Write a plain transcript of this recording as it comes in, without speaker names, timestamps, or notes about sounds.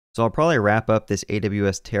So I'll probably wrap up this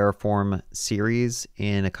AWS Terraform series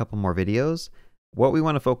in a couple more videos. What we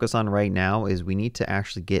want to focus on right now is we need to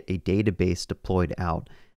actually get a database deployed out.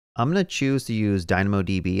 I'm going to choose to use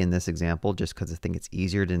DynamoDB in this example just because I think it's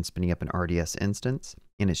easier than spinning up an RDS instance,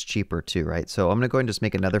 and it's cheaper too, right? So I'm going to go ahead and just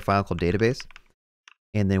make another file called database,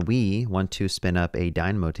 and then we want to spin up a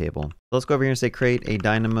Dynamo table. So let's go over here and say create a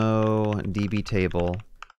DynamoDB table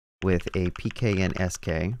with a PK and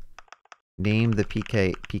SK. Name the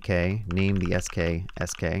PK, name the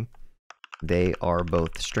SK. They are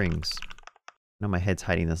both strings. Now my head's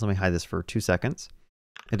hiding this. Let me hide this for 2 seconds.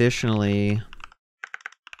 Additionally,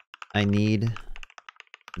 I need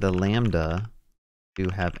the Lambda to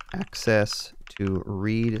have access to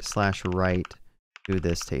read/write to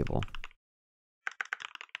this table.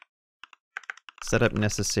 Set up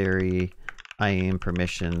necessary IAM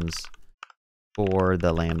permissions for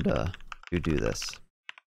the Lambda to do this.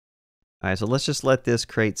 All right, so let's just let this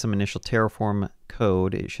create some initial Terraform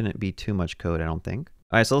code. It shouldn't be too much code, I don't think.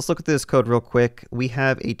 All right, so let's look at this code real quick. We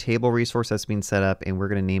have a table resource that's been set up, and we're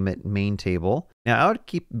going to name it main table. Now, I would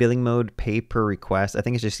keep billing mode pay per request. I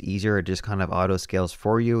think it's just easier. It just kind of auto scales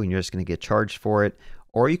for you, and you're just going to get charged for it.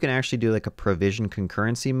 Or you can actually do like a provision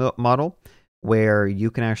concurrency model, where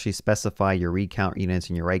you can actually specify your read count units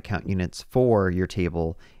and your write count units for your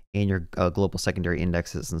table and your global secondary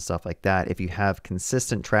indexes and stuff like that. If you have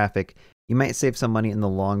consistent traffic, you might save some money in the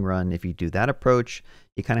long run if you do that approach.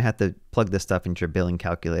 You kind of have to plug this stuff into your billing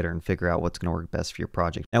calculator and figure out what's going to work best for your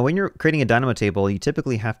project. Now, when you're creating a Dynamo table, you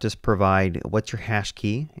typically have to provide what's your hash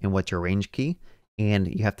key and what's your range key.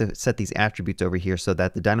 And you have to set these attributes over here so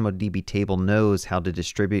that the DynamoDB table knows how to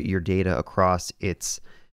distribute your data across its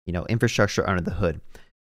infrastructure under the hood.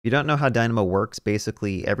 If you don't know how Dynamo works,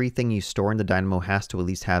 basically everything you store in the Dynamo has to at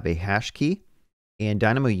least have a hash key, and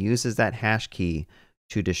Dynamo uses that hash key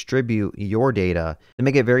to distribute your data to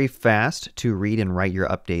make it very fast to read and write your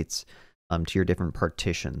updates to your different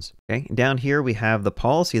partitions. Okay, down here we have the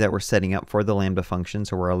policy that we're setting up for the Lambda function.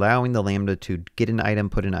 So we're allowing the Lambda to get an item,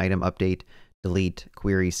 put an item, update, delete,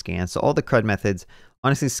 query, scan. So all the CRUD methods.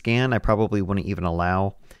 Honestly, scan I probably wouldn't even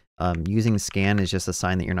allow. Using scan is just a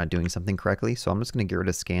sign that you're not doing something correctly. So I'm just going to get rid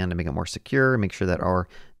of scan to make it more secure, make sure that our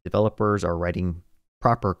developers are writing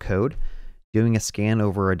proper code. Doing a scan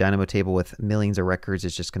over a Dynamo table with millions of records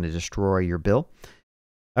is just going to destroy your bill.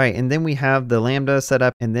 All right, and then we have the Lambda set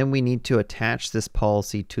up, and then we need to attach this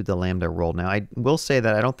policy to the Lambda role. Now, I will say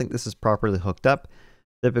that I don't think this is properly hooked up.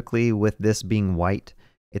 Typically, with this being white,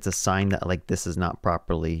 it's a sign that like this is not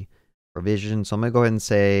properly provisioned. So I'm going to go ahead and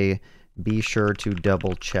say, be sure to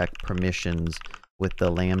double check permissions with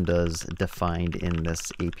the Lambdas defined in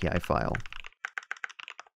this API file.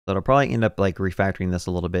 So it'll probably end up like refactoring this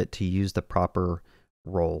a little bit to use the proper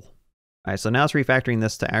role. All right, so now it's refactoring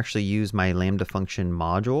this to actually use my Lambda function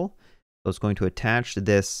module. So it's going to attach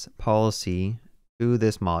this policy to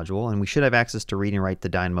this module, and we should have access to read and write the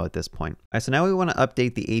Dynamo at this point. All right, so now we want to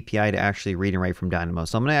update the API to actually read and write from Dynamo.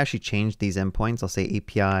 So I'm going to actually change these endpoints. I'll say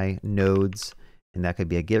API nodes, and that could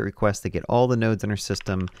be a GET request to get all the nodes in our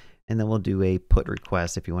system, and then we'll do a PUT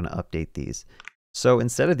request if you want to update these. So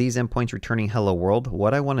instead of these endpoints returning hello world,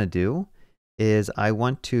 what I want to do is I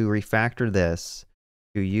want to refactor this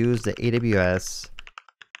to use the AWS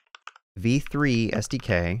v3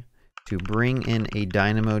 SDK to bring in a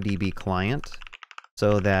DynamoDB client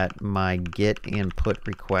so that my GET and PUT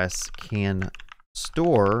requests can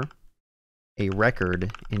store a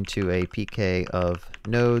record into a PK of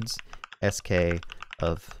nodes, SK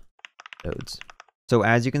of nodes. So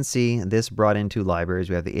as you can see, this brought in two libraries.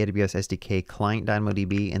 We have the AWS SDK client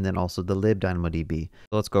DynamoDB and then also the lib DynamoDB.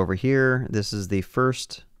 So let's go over here. This is the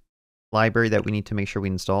first library that we need to make sure we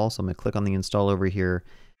install. So I'm going to click on the install over here,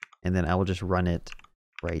 and then I will just run it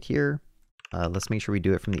right here. Let's make sure we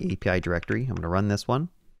do it from the API directory. I'm going to run this one.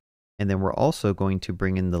 And then we're also going to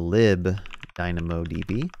bring in the lib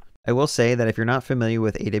DynamoDB. I will say that if you're not familiar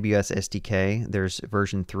with AWS SDK, there's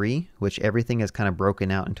version 3, which everything is kind of broken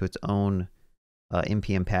out into its own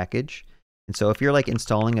NPM package. And so if you're like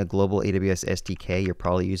installing a global AWS SDK, you're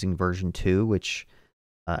probably using version 2, which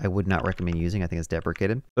I would not recommend using. I think it's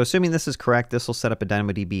deprecated. So assuming this is correct, this will set up a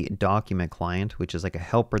DynamoDB document client, which is like a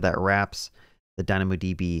helper that wraps the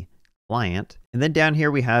DynamoDB client. And then down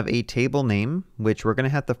here we have a table name, which we're going to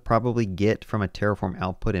have to probably get from a Terraform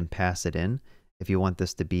output and pass it in if you want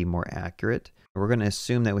this to be more accurate. We're going to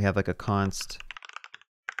assume that we have like a const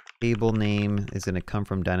table name is going to come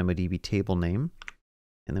from DynamoDB table name.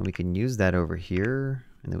 And then we can use that over here.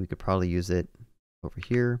 And then we could probably use it over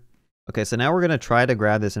here. Okay, so now we're going to try to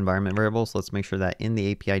grab this environment variable. So let's make sure that in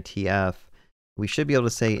the API TF, we should be able to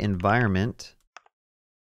say environment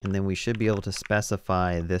And then we should be able to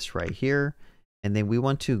specify this right here. And then we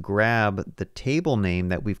want to grab the table name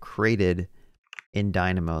that we've created in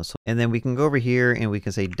Dynamo. So, and then we can go over here and we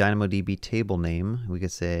can say DynamoDB table name. We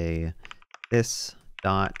could say this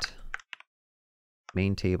dot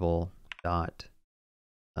main table dot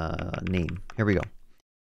name. Here we go.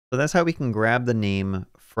 So that's how we can grab the name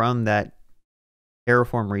from that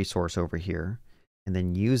Terraform resource over here and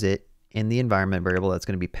then use it in the environment variable that's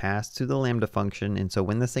going to be passed to the Lambda function. And so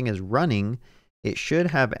when this thing is running, it should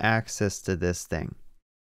have access to this thing.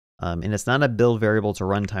 And it's not a build variable, it's a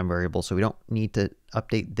runtime variable, so we don't need to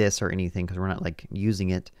update this or anything because we're not like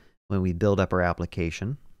using it when we build up our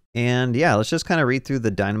application. And yeah, let's just kind of read through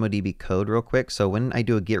the DynamoDB code real quick. So when I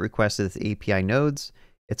do a GET request to this API nodes,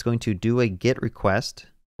 it's going to do a GET request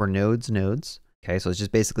for nodes. Okay, so it's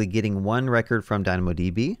just basically getting one record from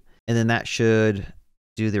DynamoDB, and then that should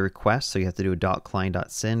do the request. So you have to do a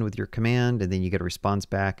 .client.send with your command, and then you get a response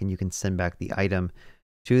back, and you can send back the item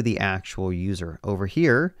to the actual user. Over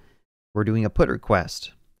here, we're doing a put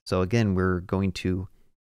request. So again, we're going to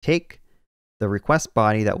take the request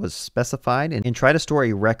body that was specified and try to store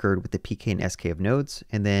a record with the PK and SK of nodes,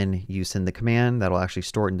 and then you send the command that'll actually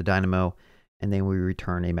store it into Dynamo, and then we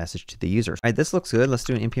return a message to the user. All right, this looks good. Let's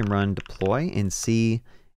do an npm run deploy and see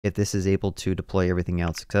if this is able to deploy everything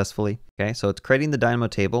else successfully. Okay, so it's creating the Dynamo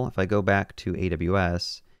table. If I go back to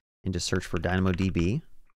AWS and just search for DynamoDB,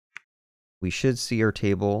 we should see our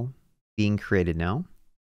table being created now.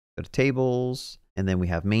 Go to tables, and then we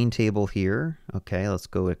have main table here. Okay, let's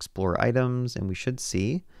go explore items, and we should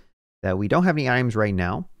see that we don't have any items right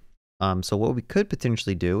now. So what we could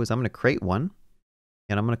potentially do is I'm going to create one,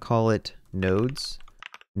 and I'm going to call it nodes.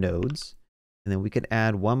 And then we could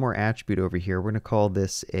add one more attribute over here. We're going to call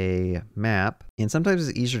this a map. And sometimes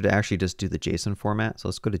it's easier to actually just do the JSON format. So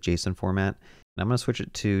let's go to JSON format. And I'm going to switch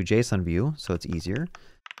it to JSON view so it's easier.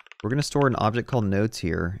 We're going to store an object called nodes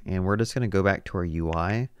here. And we're just going to go back to our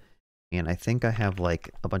UI. And I think I have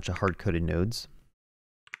like a bunch of hard-coded nodes.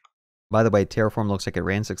 By the way, Terraform looks like it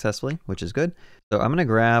ran successfully, which is good. So I'm going to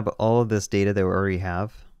grab all of this data that we already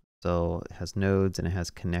have. So it has nodes and it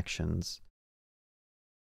has connections.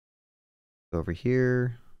 Over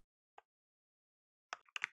here,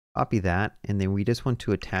 copy that, and then we just want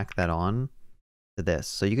to attack that on to this.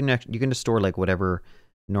 So you can just store like whatever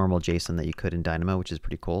normal JSON that you could in Dynamo, which is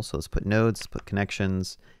pretty cool. So let's put nodes, put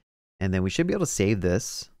connections, and then we should be able to save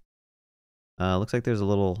this. Looks like there's a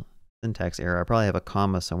little syntax error. I probably have a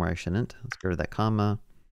comma somewhere I shouldn't. Let's get rid of that comma.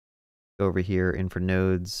 Go over here and for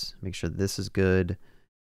nodes, make sure this is good.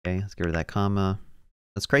 Okay, let's get rid of that comma.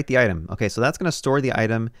 Let's create the item. Okay, so that's going to store the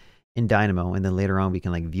item in Dynamo, and then later on we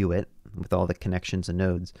can like view it with all the connections and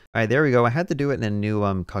nodes. All right, there we go. I had to do it in a new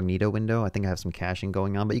Cognito window. I think I have some caching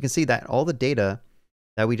going on, but you can see that all the data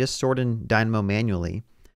that we just stored in Dynamo manually,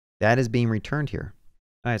 that is being returned here.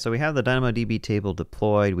 All right, so we have the DynamoDB table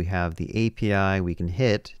deployed. We have the API we can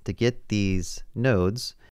hit to get these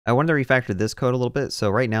nodes. I wanted to refactor this code a little bit. So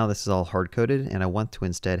right now this is all hard-coded, and I want to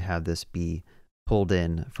instead have this be pulled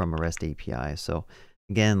in from a REST API. So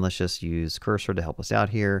again, let's just use cursor to help us out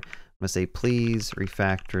here. I'm going to say, please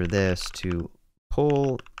refactor this to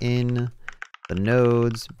pull in the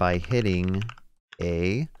nodes by hitting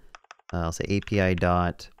I'll say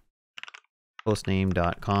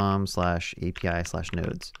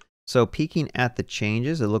api.hostname.com/api/nodes. So peeking at the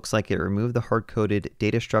changes, it looks like it removed the hard-coded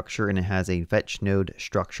data structure and it has a fetch node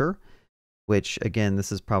structure, which again,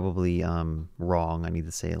 this is probably wrong. I need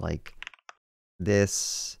to say like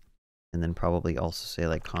this, and then probably also say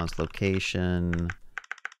like const location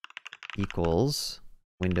equals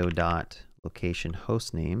window.location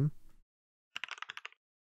hostname.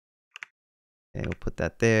 Okay, we'll put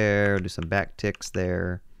that there, do some backticks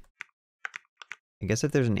there. I guess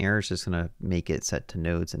if there's an error, it's just gonna make it set to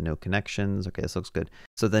nodes and no connections. Okay, this looks good.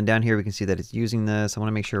 So then down here we can see that it's using this. I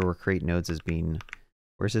wanna make sure we're create nodes as being,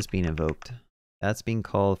 where's this being invoked? That's being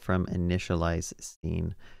called from initialize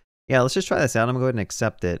scene. Yeah, let's just try this out. I'm gonna go ahead and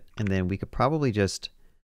accept it, and then we could probably just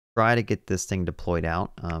try to get this thing deployed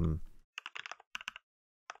out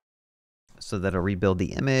so that it'll rebuild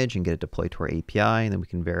the image and get it deployed to our API, and then we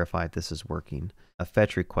can verify if this is working. A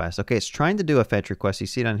fetch request. Okay, it's trying to do a fetch request. You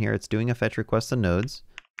see it on here. It's doing a fetch request to nodes.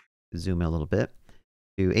 Zoom in a little bit.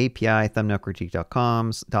 To API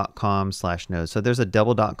thumbnailcritique.com/nodes. So there's a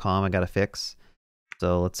double .com I gotta fix.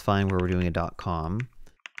 So let's find where we're doing a .com. I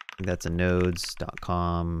think that's a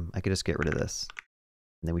nodes.com. I could just get rid of this,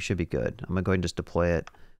 and then we should be good. I'm gonna go ahead and just deploy it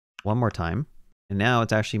one more time. And now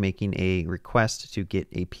it's actually making a request to get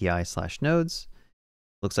API/nodes.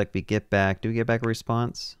 Looks like we get back, do we get back a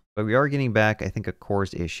response? But we are getting back, I think, a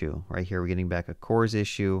CORS issue. Right here, we're getting back a CORS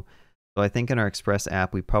issue. So I think in our Express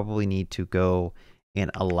app, we probably need to go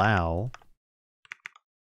and allow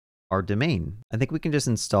our domain. I think we can just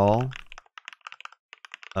install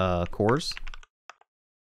cores.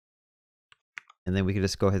 And then we can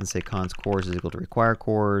just go ahead and say const cores is equal to require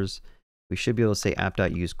cores. We should be able to say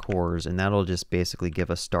app.use cores, and that'll just basically give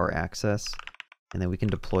us star access. And then we can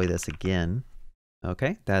deploy this again.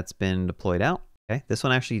 Okay, that's been deployed out. Okay, this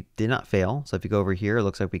one actually did not fail. So if you go over here, it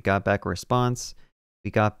looks like we got back a response. We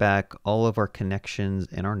got back all of our connections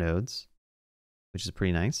in our nodes, which is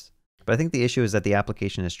pretty nice. But I think the issue is that the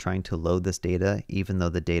application is trying to load this data, even though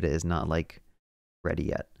the data is not like ready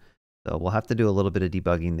yet. So we'll have to do a little bit of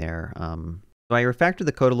debugging there. So I refactored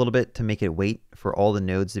the code a little bit to make it wait for all the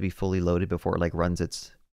nodes to be fully loaded before it like runs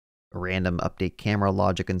its random update camera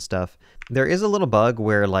logic and stuff. There is a little bug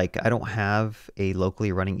where like I don't have a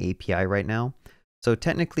locally running API right now. So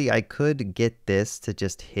technically I could get this to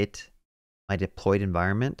just hit my deployed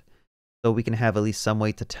environment, so we can have at least some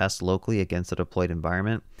way to test locally against the deployed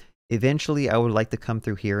environment. Eventually, I would like to come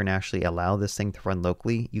through here and actually allow this thing to run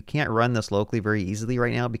locally. You can't run this locally very easily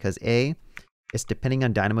right now because A, it's depending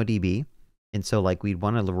on DynamoDB. And so like we'd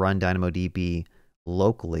want to run DynamoDB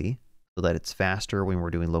locally so that it's faster when we're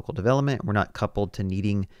doing local development. We're not coupled to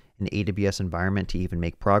needing an AWS environment to even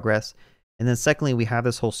make progress. And then secondly, we have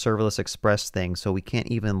this whole serverless express thing. So we can't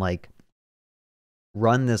even like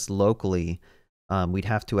run this locally. We'd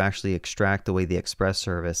have to actually extract away the express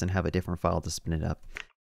service and have a different file to spin it up.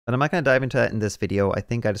 But I'm not going to dive into that in this video. I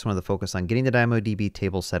think I just wanted to focus on getting the DynamoDB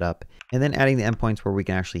table set up and then adding the endpoints where we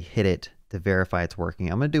can actually hit it to verify it's working.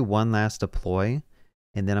 I'm going to do one last deploy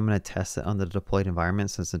and then I'm going to test it on the deployed environment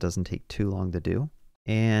since it doesn't take too long to do.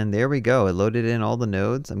 And there we go. It loaded in all the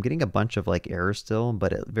nodes. I'm getting a bunch of like errors still,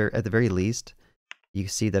 but at the very least, you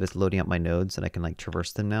see that it's loading up my nodes and I can like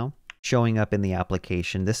traverse them now. Showing up in the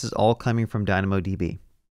application. This is all coming from DynamoDB.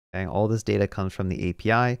 Okay, all this data comes from the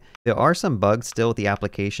API. There are some bugs still with the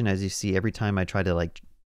application. As you see, every time I try to like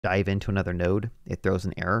dive into another node, it throws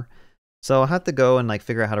an error. So I'll have to go and like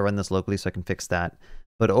figure out how to run this locally so I can fix that.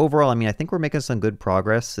 But overall, I mean, I think we're making some good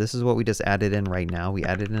progress. This is what we just added in right now. We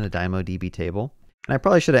added in a DynamoDB table. And I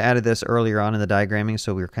probably should have added this earlier on in the diagramming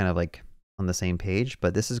so we were kind of like on the same page.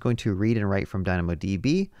 But this is going to read and write from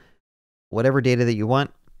DynamoDB, whatever data that you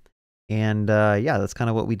want. And yeah, that's kind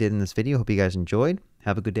of what we did in this video. Hope you guys enjoyed.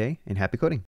 Have a good day and happy coding.